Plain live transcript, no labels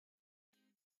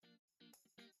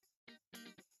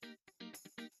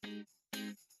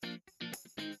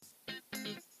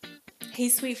Hey,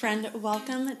 sweet friend,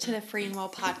 welcome to the Free and Well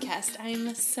podcast.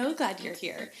 I'm so glad you're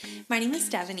here. My name is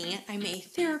Devaney. I'm a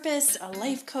therapist, a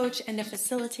life coach, and a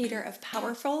facilitator of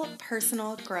powerful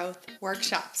personal growth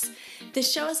workshops.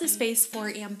 This show is a space for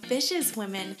ambitious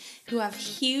women who have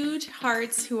huge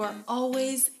hearts, who are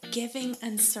always giving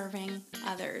and serving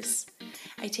others.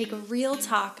 I take a real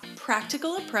talk,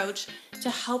 practical approach to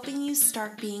helping you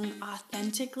start being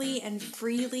authentically and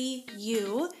freely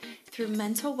you through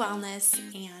mental wellness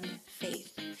and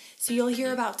faith. So you'll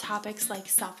hear about topics like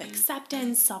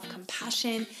self-acceptance,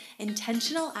 self-compassion,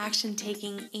 intentional action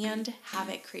taking, and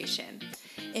habit creation.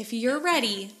 If you're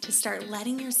ready to start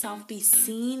letting yourself be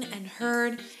seen and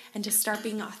heard and to start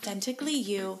being authentically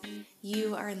you,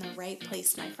 you are in the right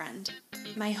place, my friend.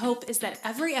 My hope is that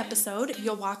every episode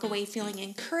you'll walk away feeling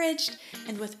encouraged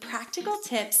and with practical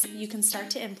tips you can start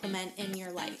to implement in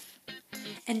your life.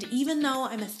 And even though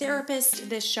I'm a therapist,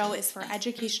 this show is for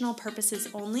educational purposes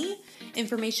only.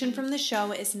 Information from the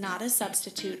show is not a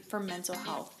substitute for mental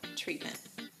health treatment.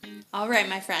 All right,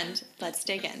 my friend, let's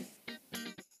dig in.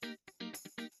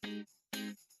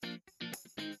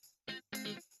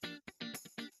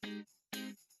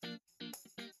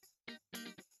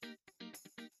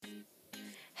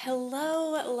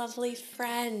 Hello, lovely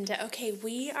friend. Okay,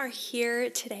 we are here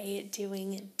today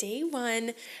doing day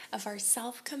 1 of our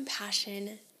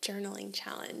self-compassion journaling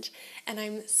challenge. And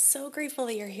I'm so grateful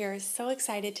that you're here, so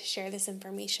excited to share this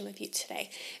information with you today.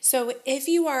 So if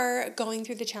you are going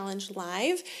through the challenge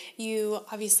live, you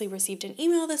obviously received an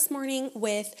email this morning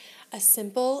with a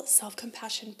simple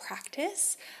self-compassion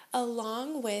practice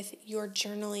along with your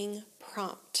journaling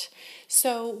prompt.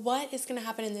 So what is going to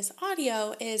happen in this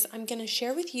audio is I'm going to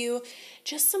share with you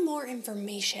just some more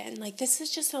information. Like this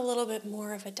is just a little bit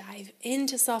more of a dive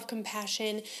into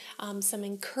self-compassion, some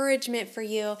encouragement for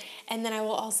you, and then I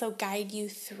will also guide you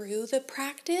through the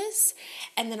practice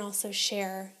and then also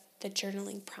share the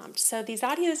journaling prompt. So these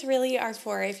audios really are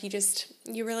for if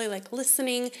you really like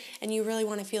listening and you really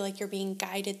want to feel like you're being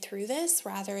guided through this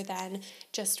rather than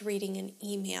just reading an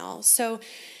email. So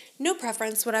no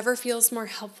preference, whatever feels more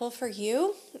helpful for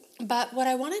you. But what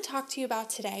I want to talk to you about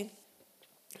today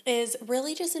is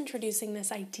really just introducing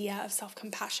this idea of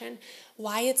self-compassion,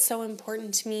 why it's so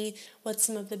important to me, what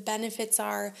some of the benefits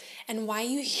are, and why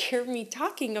you hear me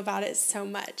talking about it so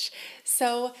much.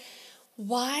 So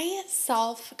why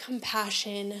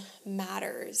self-compassion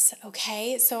matters,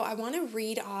 okay? So I want to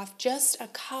read off just a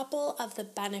couple of the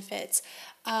benefits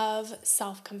of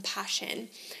self-compassion.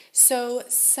 So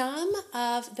some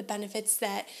of the benefits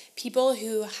that people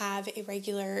who have a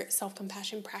regular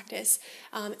self-compassion practice,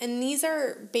 and these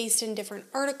are based in different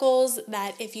articles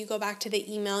that if you go back to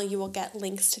the email, you will get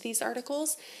links to these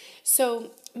articles.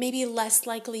 So maybe less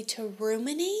likely to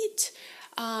ruminate.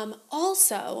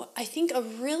 Also, I think a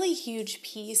really huge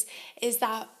piece is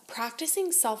that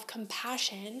practicing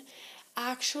self-compassion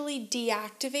actually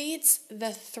deactivates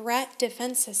the threat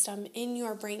defense system in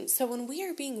your brain. So when we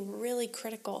are being really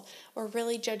critical or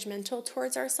really judgmental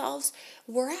towards ourselves,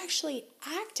 we're actually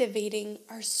activating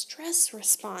our stress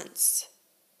response.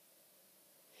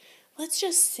 Let's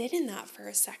just sit in that for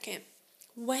a second.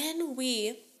 When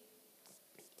we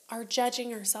are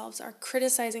judging ourselves, are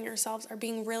criticizing ourselves, are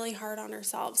being really hard on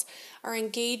ourselves, are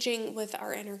engaging with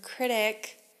our inner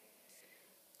critic,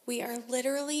 we are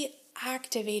literally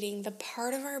activating the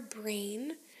part of our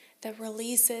brain that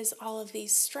releases all of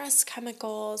these stress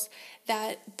chemicals,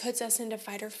 that puts us into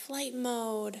fight or flight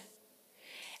mode.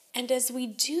 And as we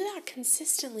do that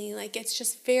consistently, like it's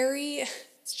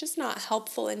just not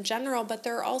helpful in general, but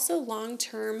there are also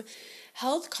long-term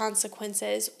health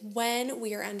consequences when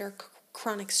we are under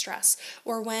chronic stress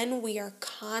or when we are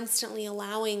constantly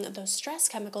allowing those stress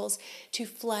chemicals to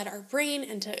flood our brain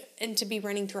and to be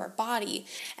running through our body.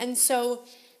 And so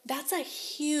that's a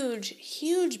huge,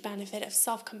 huge benefit of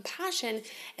self-compassion,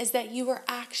 is that you are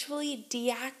actually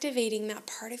deactivating that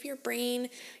part of your brain.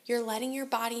 You're letting your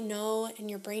body know and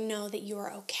your brain know that you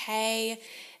are okay,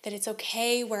 that it's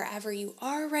okay wherever you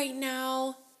are right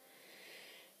now,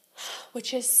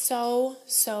 which is so,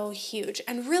 so huge.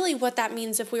 And really what that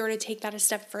means, if we were to take that a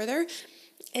step further,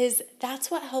 is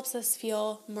that's what helps us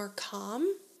feel more calm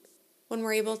when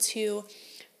we're able to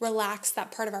relax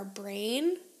that part of our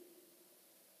brain.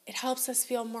 It helps us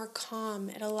feel more calm.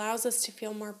 It allows us to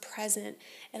feel more present.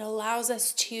 It allows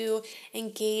us to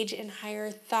engage in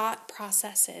higher thought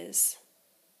processes.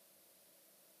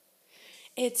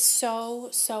 It's so,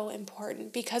 so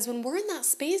important because when we're in that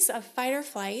space of fight or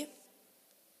flight,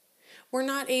 we're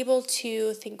not able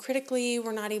to think critically.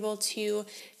 We're not able to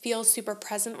feel super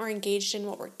present or engaged in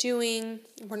what we're doing.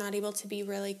 We're not able to be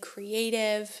really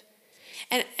creative.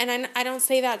 And I don't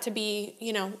say that to be,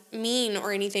 mean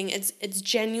or anything. It's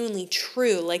genuinely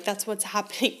true. Like, that's what's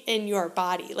happening in your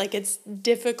body. Like, it's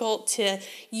difficult to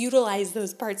utilize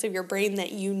those parts of your brain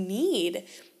that you need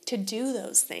to do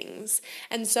those things.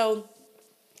 And so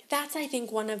that's, I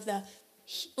think, one of the,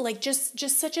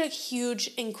 just such a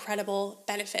huge, incredible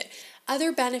benefit.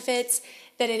 Other benefits,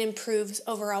 that it improves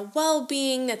overall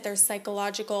well-being, that there's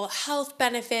psychological health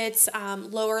benefits,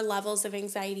 lower levels of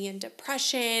anxiety and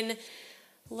depression.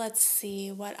 Let's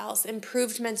see, what else?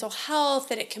 Improved mental health,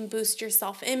 that it can boost your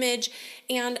self-image.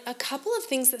 And a couple of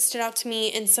things that stood out to me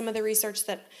in some of the research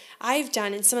that I've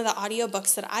done and some of the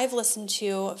audiobooks that I've listened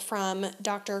to from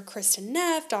Dr. Kristin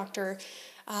Neff, Dr.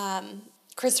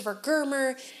 Christopher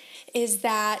Germer, is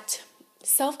that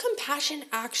self-compassion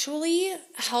actually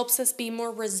helps us be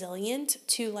more resilient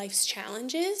to life's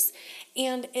challenges.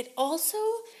 And it also,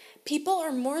 people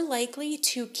are more likely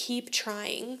to keep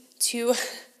trying, to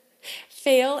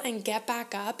fail and get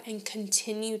back up and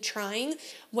continue trying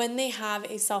when they have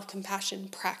a self-compassion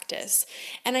practice.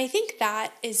 And I think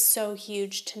that is so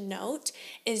huge to note,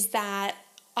 is that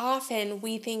often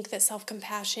we think that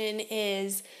self-compassion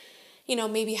is,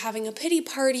 maybe having a pity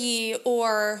party,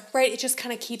 or, right, it just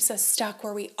kind of keeps us stuck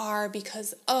where we are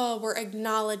because, we're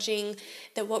acknowledging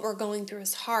that what we're going through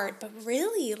is hard. But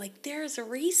really, there's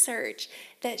research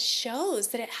that shows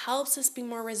that it helps us be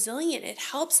more resilient. It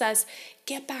helps us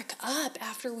get back up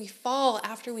after we fall,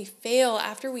 after we fail,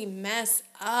 after we mess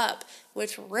up,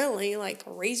 which really,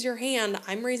 raise your hand.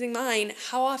 I'm raising mine.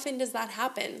 How often does that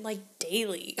happen?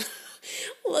 Daily.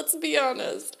 Let's be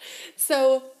honest.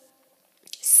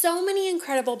 So many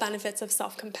incredible benefits of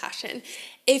self-compassion.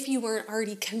 If you weren't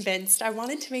already convinced, I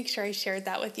wanted to make sure I shared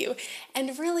that with you.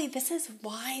 And really, this is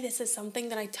why this is something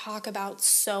that I talk about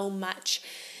so much.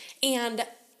 And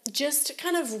just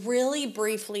kind of really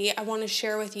briefly, I want to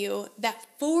share with you that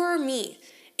for me,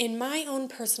 in my own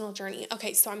personal journey,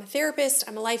 okay, so I'm a therapist,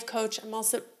 I'm a life coach, I'm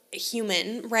also a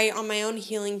human, right, on my own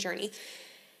healing journey.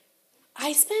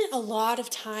 I spent a lot of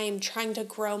time trying to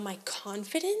grow my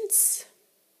confidence,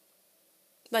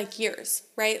 years,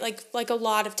 right? Like a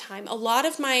lot of time. A lot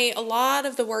of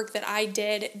the work that I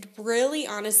did really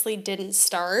honestly didn't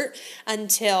start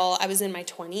until I was in my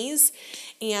 20s.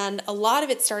 And a lot of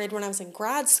it started when I was in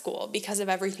grad school because of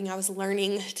everything I was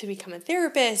learning to become a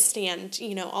therapist and,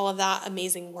 all of that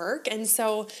amazing work. And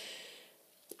so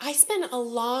I spent a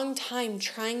long time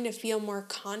trying to feel more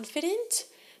confident,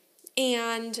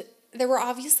 and there were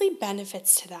obviously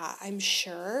benefits to that, I'm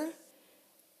sure.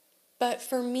 But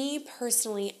for me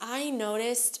personally, I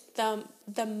noticed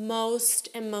the most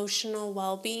emotional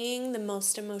well-being, the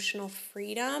most emotional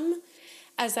freedom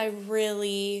as I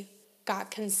really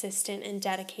got consistent and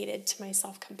dedicated to my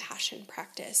self-compassion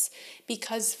practice.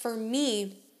 Because for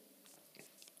me,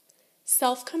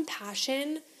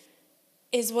 self-compassion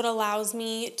is what allows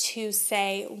me to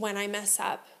say when I mess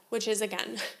up, which is,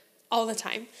 again, all the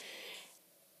time,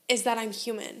 is that I'm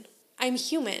human. I'm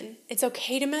human. It's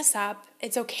okay to mess up.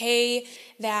 It's okay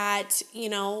that,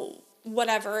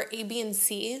 whatever, A, B, and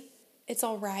C, it's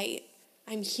all right.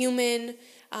 I'm human.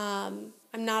 I'm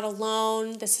not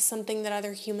alone. This is something that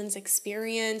other humans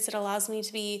experience. It allows me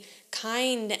to be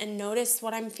kind and notice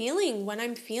what I'm feeling when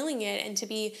I'm feeling it, and to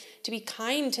be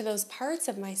kind to those parts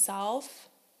of myself.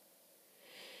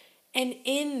 And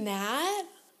in that,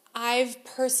 I've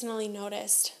personally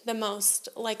noticed the most,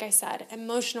 like I said,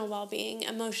 emotional well-being,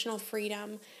 emotional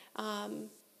freedom,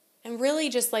 and really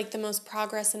just the most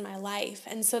progress in my life.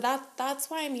 And so that's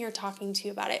why I'm here talking to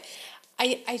you about it.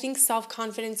 I think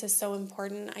self-confidence is so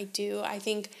important. I do. I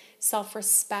think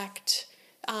self-respect,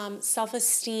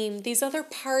 self-esteem, these other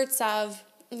parts of,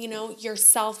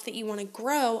 yourself that you want to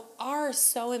grow are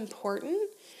so important.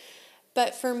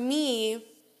 But for me,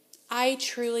 I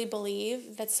truly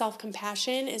believe that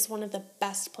self-compassion is one of the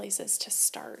best places to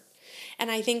start. And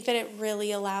I think that it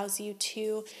really allows you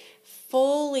to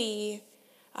fully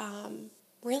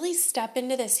really step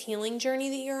into this healing journey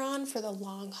that you're on for the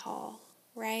long haul,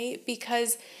 right?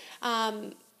 Because,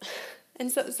 and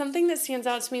so something that stands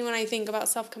out to me when I think about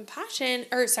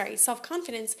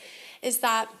self-confidence is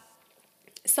that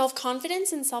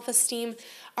self-confidence and self-esteem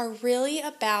are really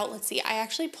about, let's see, I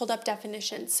actually pulled up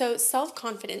definitions. So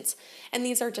self-confidence, and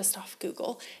these are just off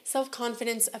Google,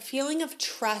 self-confidence, a feeling of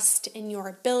trust in your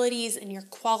abilities, in your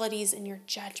qualities, in your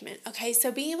judgment. Okay,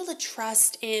 so being able to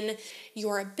trust in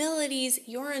your abilities,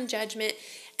 your own judgment,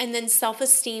 and then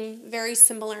self-esteem, very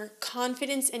similar,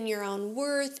 confidence in your own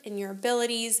worth, in your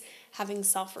abilities, having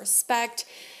self-respect.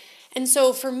 And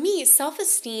so for me,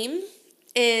 self-esteem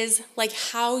is like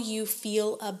how you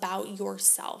feel about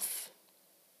yourself,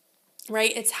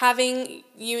 right? It's having,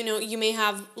 you may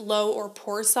have low or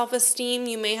poor self-esteem.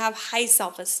 You may have high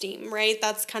self-esteem, right?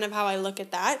 That's kind of how I look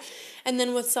at that. And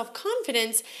then with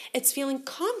self-confidence, it's feeling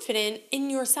confident in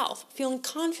yourself, feeling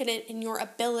confident in your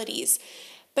abilities.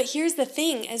 But here's the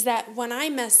thing is that when I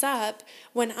mess up,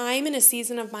 when I'm in a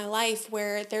season of my life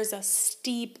where there's a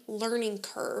steep learning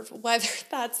curve, whether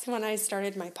that's when I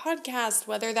started my podcast,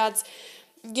 whether that's,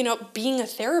 being a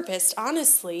therapist,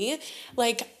 honestly,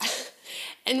 like,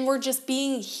 and we're just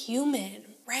being human,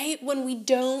 right? When we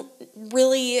don't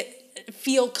really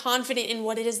feel confident in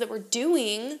what it is that we're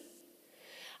doing,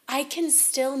 I can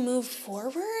still move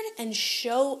forward and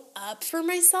show up for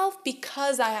myself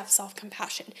because I have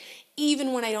self-compassion,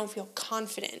 even when I don't feel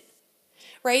confident,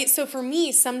 right? So for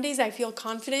me, some days I feel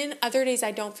confident, other days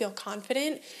I don't feel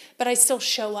confident, but I still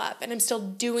show up and I'm still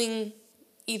doing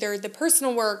either the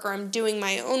personal work or I'm doing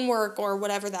my own work or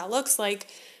whatever that looks like.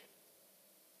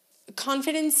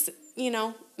 Confidence,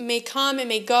 may come, it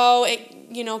may go,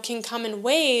 it, can come in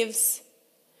waves.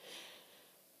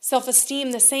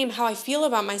 Self-esteem, the same, how I feel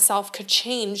about myself could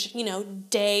change,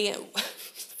 day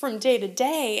from day to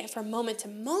day, from moment to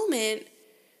moment.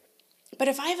 But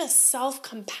if I have a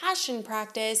self-compassion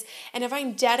practice, and if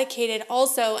I'm dedicated,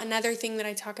 also another thing that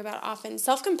I talk about often,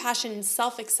 self-compassion and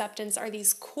self-acceptance are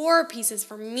these core pieces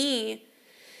for me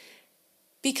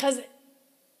because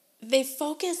they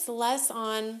focus less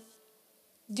on,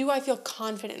 do I feel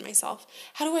confident in myself?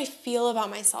 How do I feel about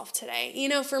myself today?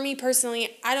 For me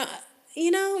personally,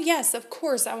 yes, of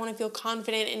course, I want to feel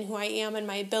confident in who I am and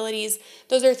my abilities.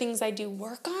 Those are things I do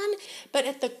work on. But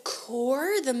at the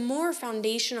core, the more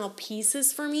foundational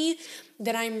pieces for me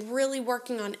that I'm really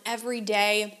working on every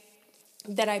day,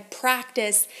 that I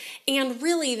practice, and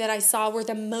really that I saw were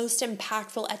the most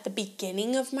impactful at the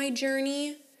beginning of my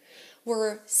journey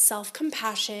were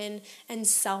self-compassion and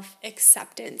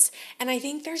self-acceptance. And I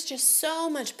think there's just so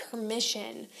much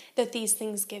permission that these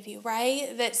things give you,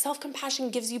 right? That self-compassion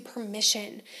gives you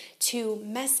permission to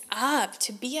mess up,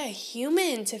 to be a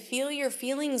human, to feel your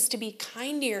feelings, to be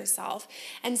kind to yourself.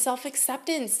 And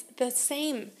self-acceptance, the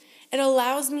same. It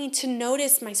allows me to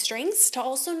notice my strengths, to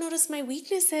also notice my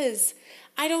weaknesses.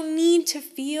 I don't need to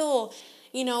feel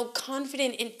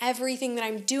confident in everything that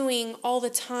I'm doing all the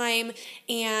time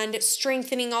and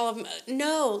strengthening all of them.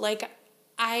 No,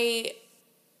 I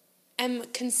am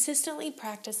consistently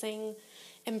practicing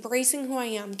embracing who I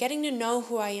am, getting to know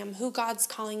who I am, who God's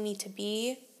calling me to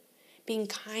be, being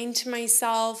kind to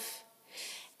myself.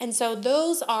 And so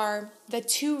those are the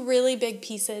two really big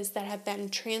pieces that have been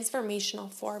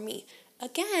transformational for me.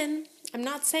 Again, I'm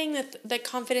not saying that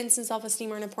confidence and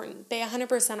self-esteem aren't important. They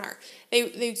 100% are.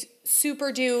 They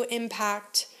super do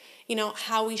impact,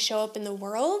 how we show up in the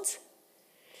world.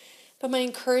 But my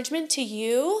encouragement to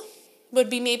you would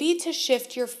be maybe to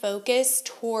shift your focus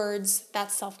towards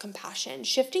that self-compassion,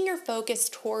 shifting your focus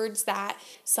towards that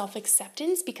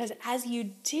self-acceptance, because as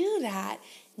you do that,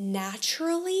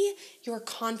 naturally, your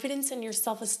confidence and your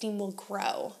self-esteem will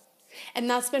grow. And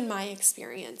that's been my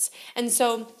experience. And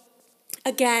so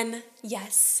again,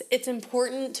 yes, it's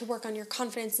important to work on your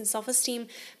confidence and self-esteem,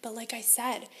 but like I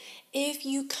said, if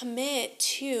you commit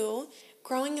to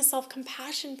growing a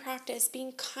self-compassion practice,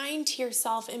 being kind to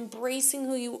yourself, embracing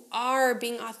who you are,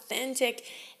 being authentic,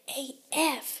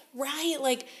 AF,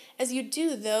 right? As you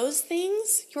do those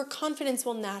things, your confidence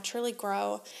will naturally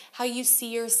grow. How you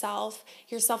see yourself,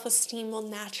 your self-esteem will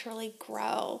naturally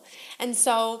grow. And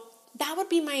so that would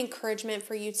be my encouragement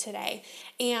for you today.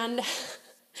 And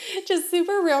just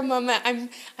super real moment.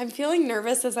 I'm feeling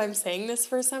nervous as I'm saying this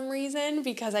for some reason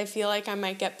because I feel like I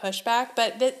might get pushback,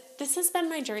 but this has been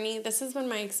my journey. This has been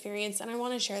my experience, and I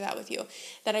want to share that with you,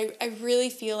 that I really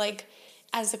feel like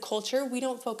as a culture, we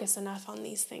don't focus enough on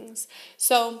these things.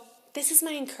 So this is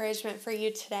my encouragement for you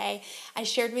today. I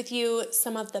shared with you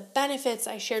some of the benefits.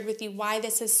 I shared with you why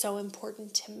this is so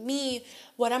important to me.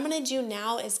 What I'm going to do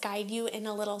now is guide you in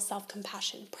a little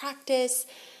self-compassion practice.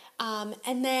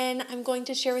 And then I'm going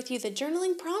to share with you the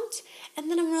journaling prompt, and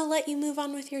then I'm going to let you move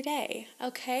on with your day,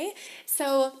 okay?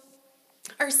 So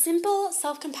our simple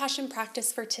self-compassion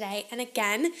practice for today, and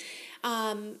again,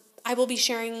 I will be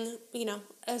sharing,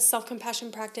 a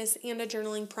self-compassion practice and a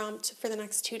journaling prompt for the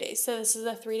next 2 days. So this is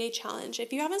a 3-day challenge.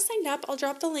 If you haven't signed up, I'll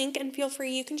drop the link and feel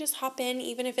free. You can just hop in,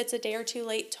 even if it's a day or two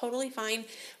late, totally fine.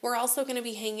 We're also going to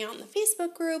be hanging out in the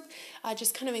Facebook group,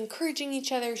 just kind of encouraging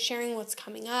each other, sharing what's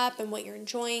coming up and what you're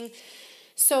enjoying.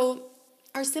 So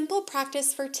our simple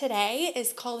practice for today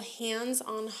is called Hands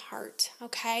on Heart,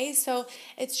 okay? So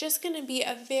it's just going to be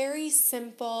a very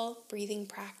simple breathing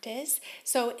practice.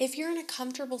 So if you're in a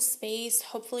comfortable space,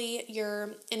 hopefully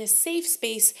you're in a safe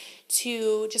space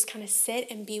to just kind of sit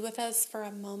and be with us for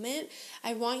a moment,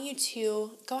 I want you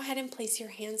to go ahead and place your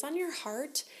hands on your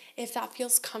heart if that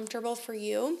feels comfortable for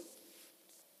you.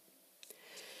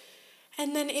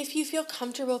 And then if you feel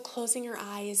comfortable closing your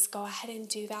eyes, go ahead and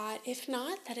do that. If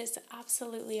not, that is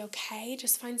absolutely okay.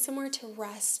 Just find somewhere to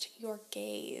rest your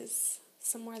gaze,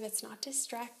 somewhere that's not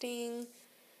distracting,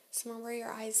 somewhere where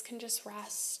your eyes can just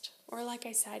rest. Or like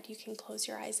I said, you can close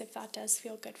your eyes if that does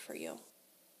feel good for you.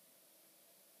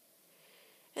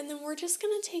 And then we're just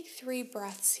going to take 3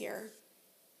 breaths here.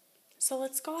 So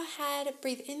let's go ahead,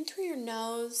 breathe in through your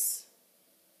nose.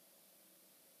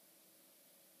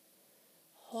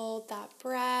 Hold that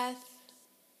breath.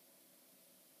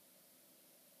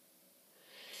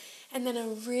 And then a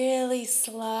really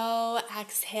slow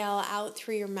exhale out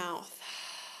through your mouth.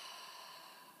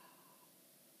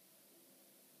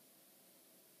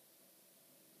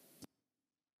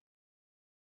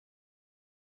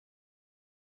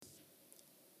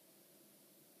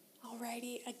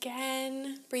 Alrighty,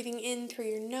 again, breathing in through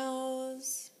your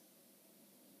nose.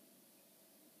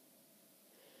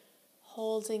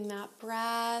 Holding that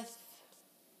breath.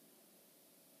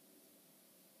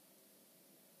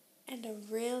 And a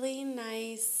really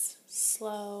nice,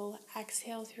 slow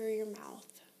exhale through your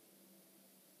mouth.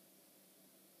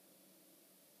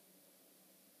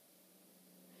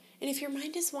 And if your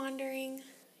mind is wandering,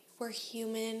 we're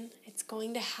human. It's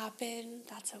going to happen.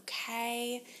 That's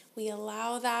okay. We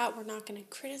allow that. We're not going to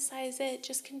criticize it.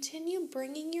 Just continue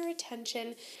bringing your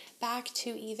attention back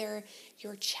to either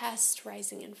your chest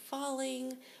rising and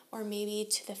falling, or maybe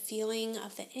to the feeling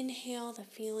of the inhale, the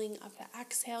feeling of the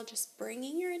exhale. Just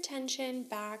bringing your attention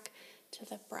back to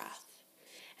the breath.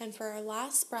 And for our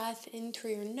last breath, in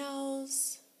through your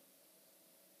nose.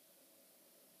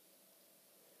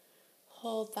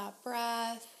 Hold that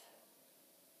breath.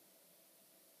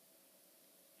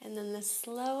 And then the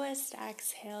slowest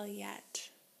exhale yet.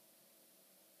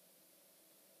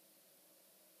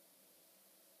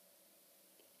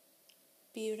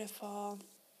 Beautiful.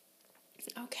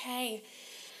 Okay,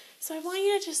 so I want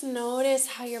you to just notice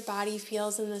how your body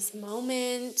feels in this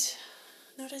moment.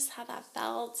 Notice how that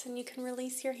felt, and you can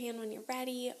release your hand when you're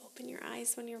ready. Open your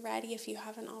eyes when you're ready if you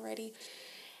haven't already.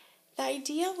 The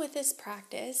idea with this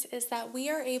practice is that we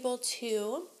are able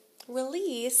to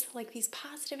release like these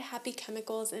positive, happy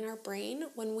chemicals in our brain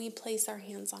when we place our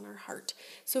hands on our heart.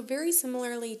 So very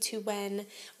similarly to when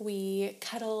we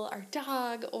cuddle our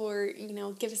dog or,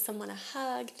 give someone a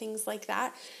hug, things like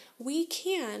that, we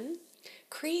can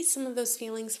create some of those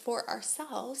feelings for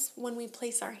ourselves when we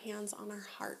place our hands on our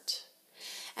heart.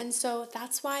 And so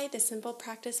that's why the simple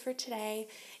practice for today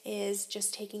is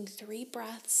just taking 3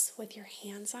 breaths with your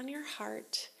hands on your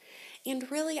heart.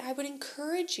 And really, I would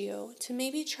encourage you to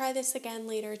maybe try this again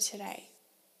later today.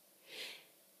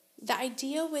 The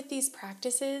idea with these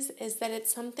practices is that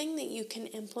it's something that you can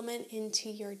implement into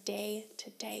your day to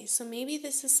day. So maybe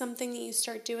this is something that you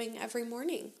start doing every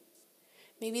morning.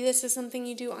 Maybe this is something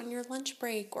you do on your lunch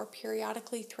break or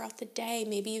periodically throughout the day.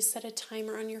 Maybe you set a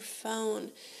timer on your phone.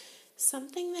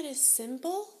 Something that is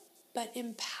simple but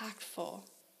impactful.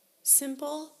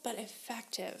 Simple but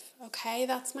effective, okay?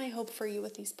 That's my hope for you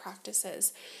with these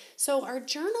practices. So our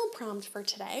journal prompt for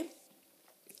today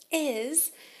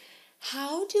is,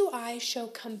 how do I show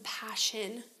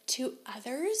compassion to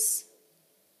others?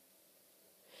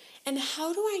 And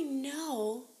how do I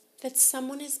know that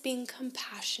someone is being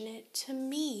compassionate to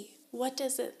me? What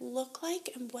does it look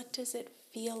like and what does it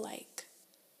feel like?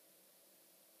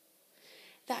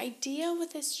 The idea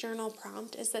with this journal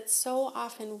prompt is that so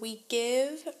often we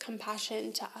give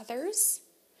compassion to others,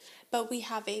 but we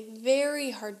have a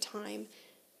very hard time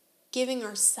giving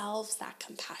ourselves that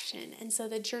compassion. And so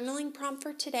the journaling prompt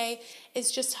for today is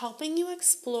just helping you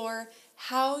explore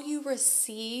how you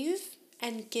receive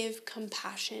and give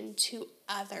compassion to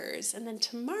others. And then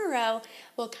tomorrow,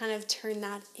 we'll kind of turn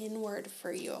that inward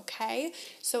for you, okay?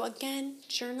 So again,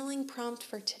 journaling prompt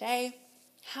for today.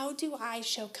 How do I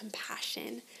show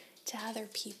compassion to other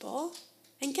people?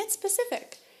 And get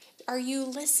specific. Are you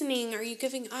listening? Are you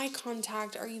giving eye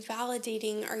contact? Are you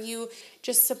validating? Are you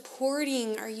just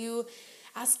supporting? Are you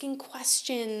asking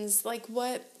questions? Like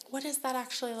what does that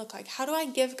actually look like? How do I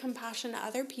give compassion to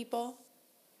other people?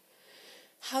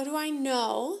 How do I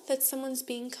know that someone's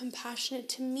being compassionate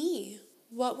to me?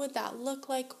 What would that look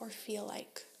like or feel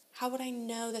like? How would I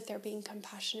know that they're being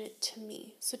compassionate to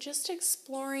me? So just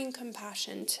exploring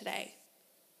compassion today.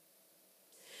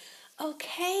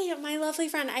 Okay, my lovely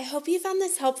friend, I hope you found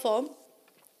this helpful.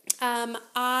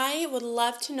 I would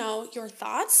love to know your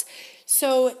thoughts.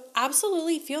 So,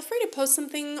 absolutely feel free to post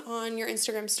something on your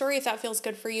Instagram story if that feels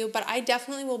good for you. But I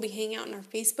definitely will be hanging out in our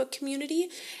Facebook community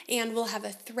and we'll have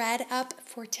a thread up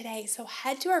for today. So,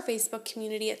 head to our Facebook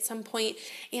community at some point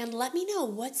and let me know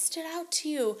what stood out to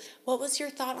you. What was your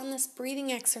thought on this breathing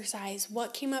exercise?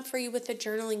 What came up for you with the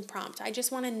journaling prompt? I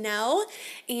just want to know,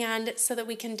 and so that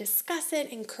we can discuss it,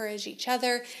 encourage each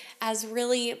other. As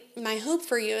really, my hope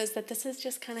for you is that this is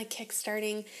just kind of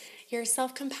kickstarting your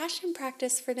self-compassion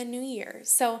practice for the new year.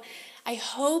 So I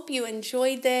hope you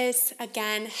enjoyed this.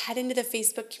 Again, head into the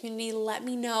Facebook community. Let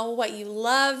me know what you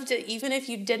loved. Even if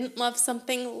you didn't love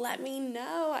something, let me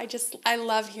know. I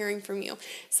love hearing from you.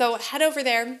 So head over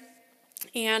there,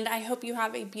 and I hope you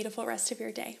have a beautiful rest of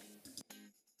your day.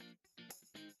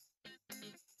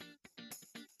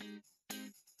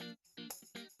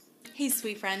 Hey,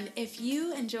 sweet friend, if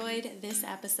you enjoyed this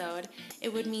episode,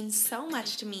 it would mean so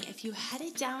much to me if you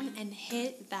headed down and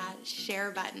hit that share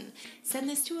button. Send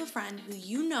this to a friend who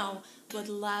you know would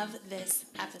love this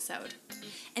episode.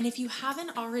 And if you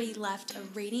haven't already left a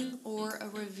rating or a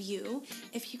review,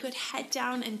 if you could head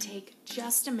down and take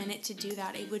just a minute to do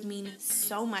that, it would mean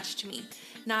so much to me.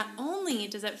 Not only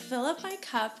does it fill up my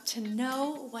cup to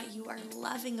know what you are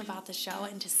loving about the show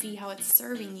and to see how it's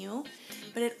serving you,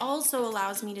 but it also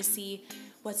allows me to see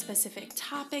what specific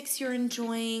topics you're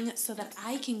enjoying so that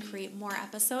I can create more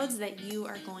episodes that you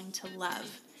are going to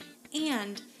love.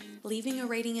 And leaving a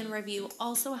rating and review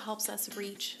also helps us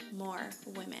reach more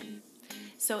women.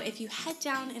 So if you head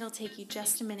down, it'll take you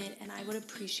just a minute, and I would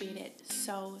appreciate it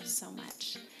so, so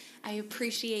much. I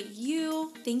appreciate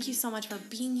you. Thank you so much for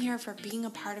being here, for being a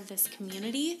part of this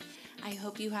community. I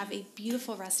hope you have a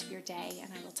beautiful rest of your day,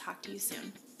 and I will talk to you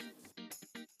soon.